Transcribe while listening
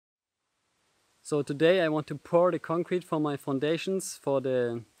So today I want to pour the concrete for my foundations for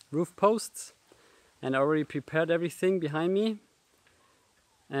the roof posts, and I already prepared everything behind me.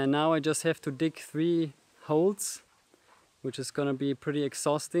 And now I just have to dig 3 holes, which is gonna be pretty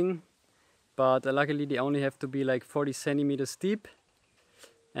exhausting, but luckily they only have to be like 40 centimeters deep.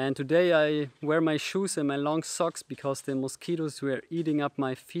 And today I wear my shoes and my long socks because the mosquitoes were eating up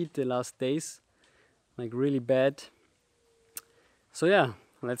my feet the last days, like really bad. So yeah,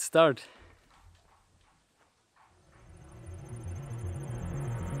 let's start.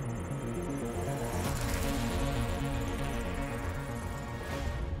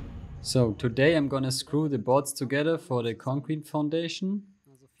 So today I'm gonna screw the boards together for the concrete foundation,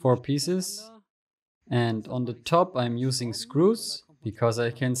 4 pieces. And on the top I'm using screws because I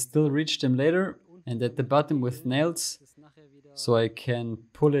can still reach them later, and at the bottom with nails so I can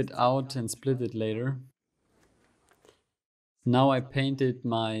pull it out and split it later. Now I painted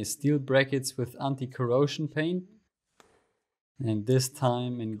my steel brackets with anti-corrosion paint, and this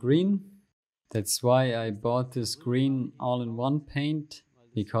time in green. That's why I bought this green all-in-one paint,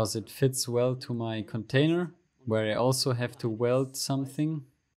 because it fits well to my container, where I also have to weld something,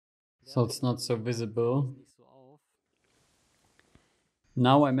 so it's not so visible.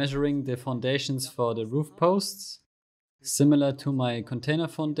 Now I'm measuring the foundations for the roof posts. Similar to my container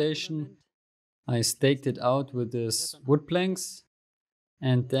foundation, I staked it out with these wood planks,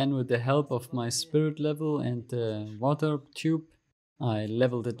 and then with the help of my spirit level and the water tube, I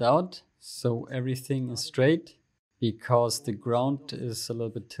leveled it out so everything is straight, because the ground is a little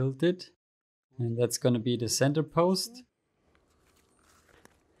bit tilted, and that's going to be the center post.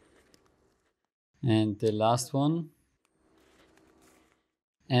 And the last one.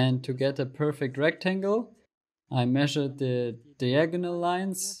 And to get a perfect rectangle, I measured the diagonal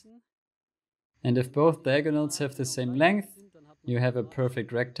lines, and if both diagonals have the same length, you have a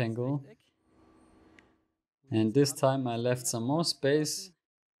perfect rectangle. And this time I left some more space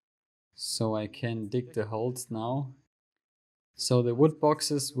so I can dig the holes now. So the wood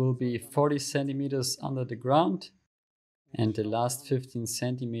boxes will be 40 centimeters under the ground, and the last 15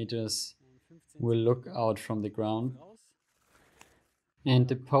 centimeters will look out from the ground. And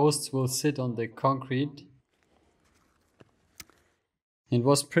the posts will sit on the concrete. It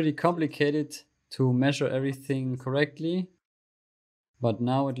was pretty complicated to measure everything correctly, but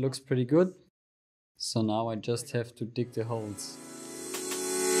now it looks pretty good. So now I just have to dig the holes.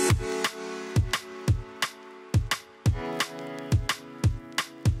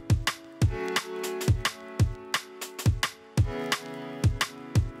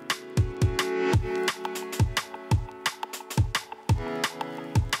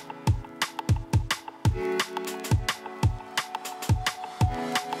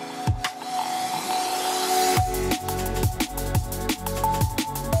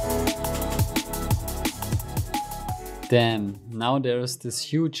 Damn, now there's this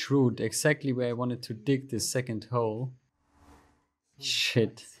huge root exactly where I wanted to dig this second hole.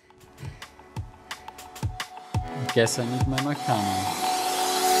 Shit. I guess I need my Makana.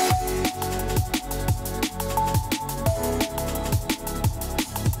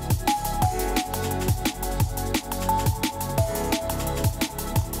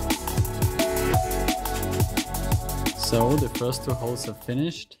 So the first 2 holes are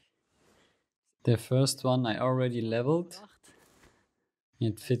finished. The first one I already leveled.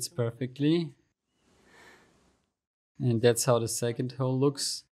 It fits perfectly. And that's how the second hole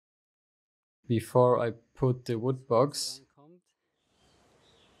looks before I put the wood box.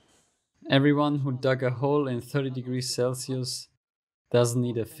 Everyone who dug a hole in 30 degrees Celsius doesn't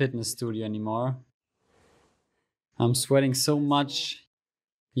need a fitness studio anymore. I'm sweating so much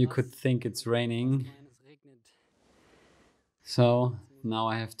you could think it's raining. So now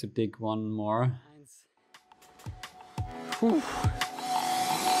I have to dig one more. Whew.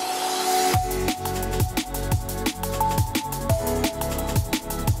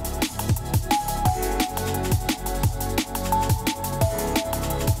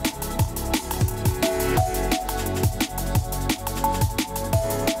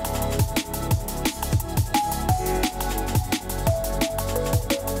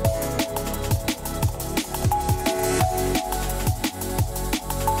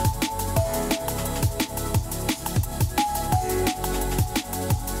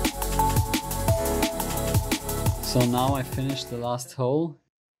 So now I finished the last hole,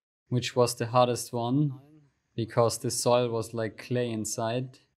 which was the hardest one, because the soil was like clay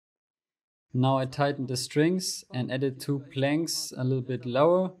inside. Now I tightened the strings and added 2 planks a little bit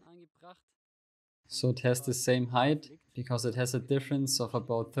lower, so it has the same height, because it has a difference of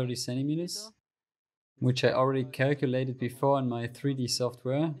about 30 centimeters, which I already calculated before in my 3D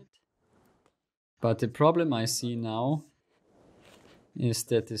software. But the problem I see now is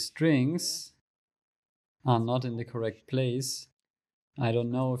that the strings are not in the correct place. I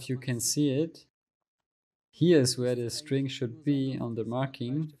don't know if you can see it. Here is where the string should be on the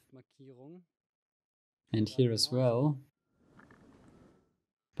marking, and here as well.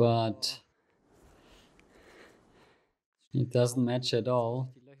 But it doesn't match at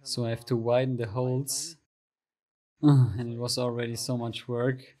all, so I have to widen the holes. And it was already so much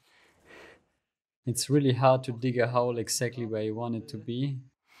work. It's really hard to dig a hole exactly where you want it to be.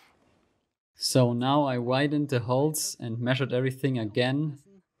 So now I widened the holes and measured everything again,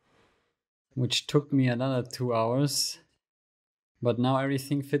 which took me another 2 hours. But now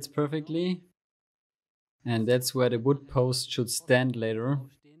everything fits perfectly. And that's where the wood post should stand later.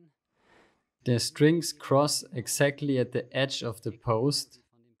 The strings cross exactly at the edge of the post.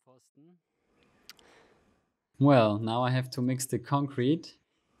 Well, now I have to mix the concrete.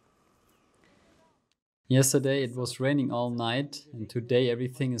 Yesterday it was raining all night, and today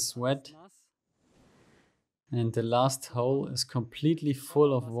everything is wet. And the last hole is completely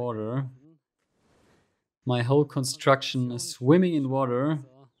full of water. My whole construction is swimming in water.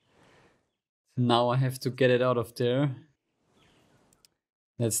 Now I have to get it out of there.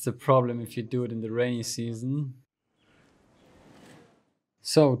 That's the problem if you do it in the rainy season.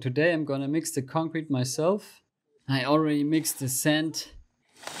 So today I'm gonna mix the concrete myself. I already mixed the sand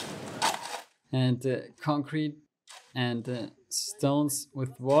and the concrete and the stones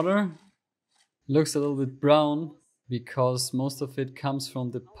with water. Looks a little bit brown because most of it comes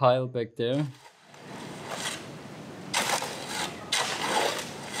from the pile back there.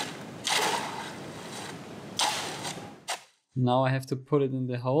 Now I have to put it in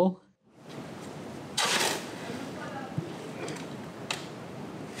the hole.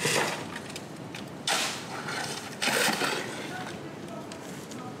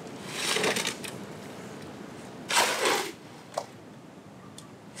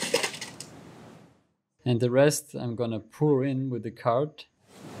 And the rest I'm gonna pour in with the cart.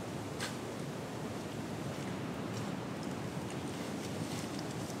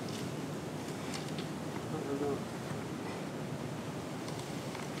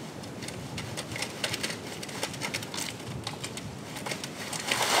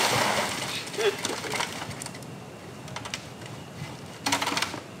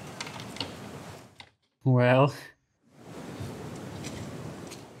 Well,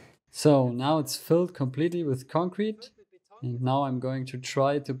 so now it's filled completely with concrete, and now I'm going to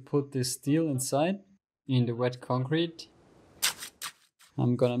try to put the steel inside in the wet concrete.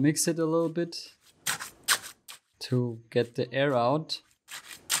 I'm gonna mix it a little bit to get the air out,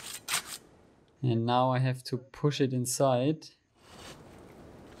 and now I have to push it inside.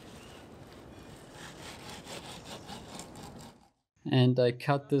 And I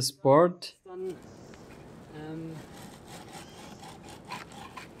cut this board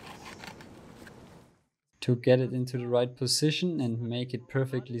to get it into the right position and make it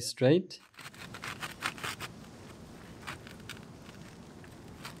perfectly straight.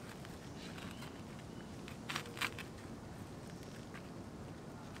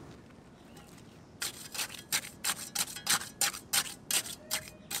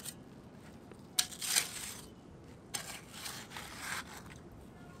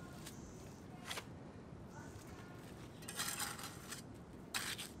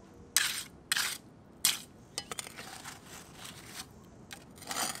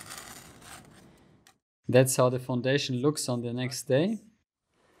 That's how the foundation looks on the next day.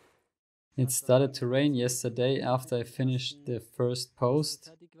 It started to rain yesterday after I finished the first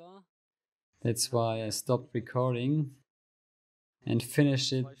post. That's why I stopped recording and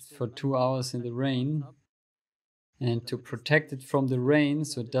finished it for 2 hours in the rain. And to protect it from the rain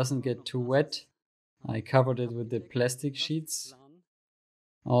so it doesn't get too wet, I covered it with the plastic sheets.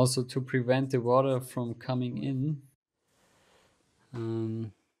 Also to prevent the water from coming in.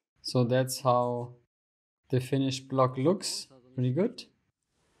 So that's how the finished block looks. Pretty good.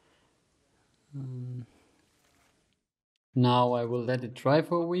 Now I will let it dry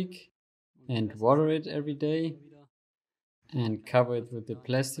for a week and water it every day and cover it with the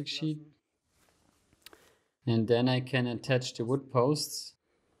plastic sheet. And then I can attach the wood posts.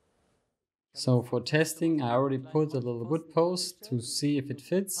 So for testing, I already put a little wood post to see if it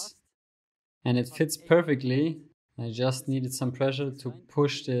fits. And it fits perfectly. I just needed some pressure to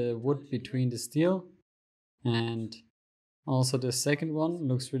push the wood between the steel. And also the second one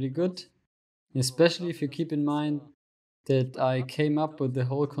looks really good. Especially if you keep in mind that I came up with the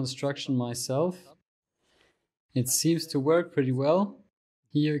whole construction myself. It seems to work pretty well.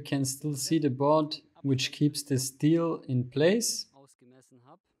 Here you can still see the board which keeps the steel in place.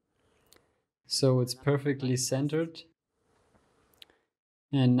 so it's perfectly centered.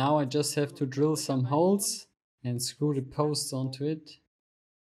 And now I just have to drill some holes and screw the posts onto it,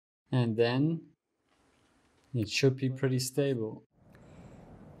 and then it should be pretty stable.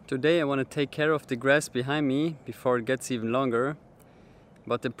 Today I want to take care of the grass behind me before it gets even longer,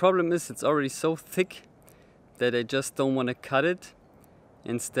 but the problem is it's already so thick that I just don't want to cut it.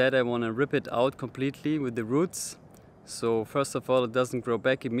 Instead I want to rip it out completely with the roots, so first of all it doesn't grow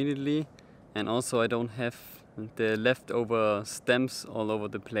back immediately, and also I don't have the leftover stems all over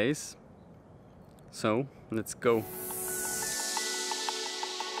the place. So let's go.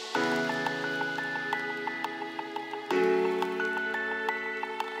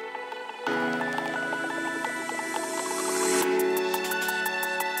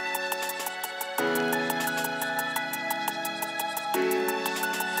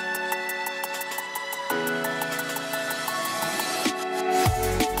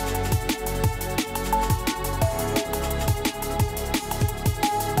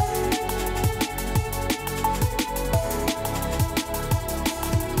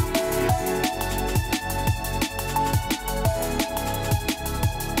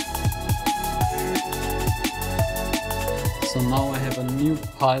 So now I have a new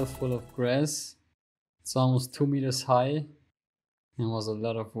pile full of grass. It's almost 2 meters high and was a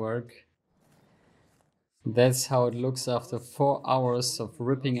lot of work. That's how it looks after 4 hours of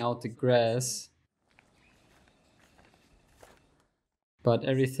ripping out the grass. But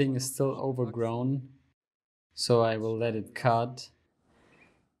everything is still overgrown, so I will let it cut.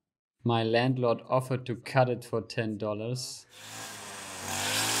 My landlord offered to cut it for $10.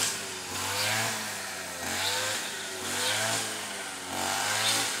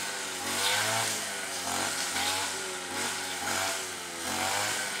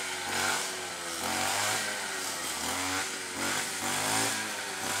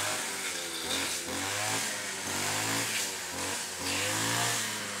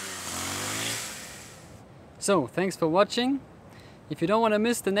 So, thanks for watching. If you don't want to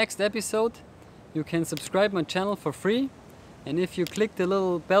miss the next episode, you can subscribe my channel for free. And if you click the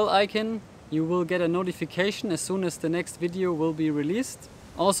little bell icon, you will get a notification as soon as the next video will be released.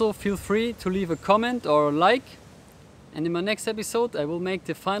 Also, feel free to leave a comment or a like. And in my next episode, I will make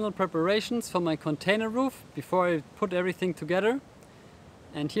the final preparations for my container roof before I put everything together.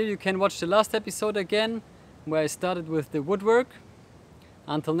 And here you can watch the last episode again, where I started with the woodwork.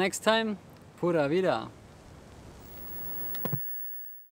 Until next time, pura vida.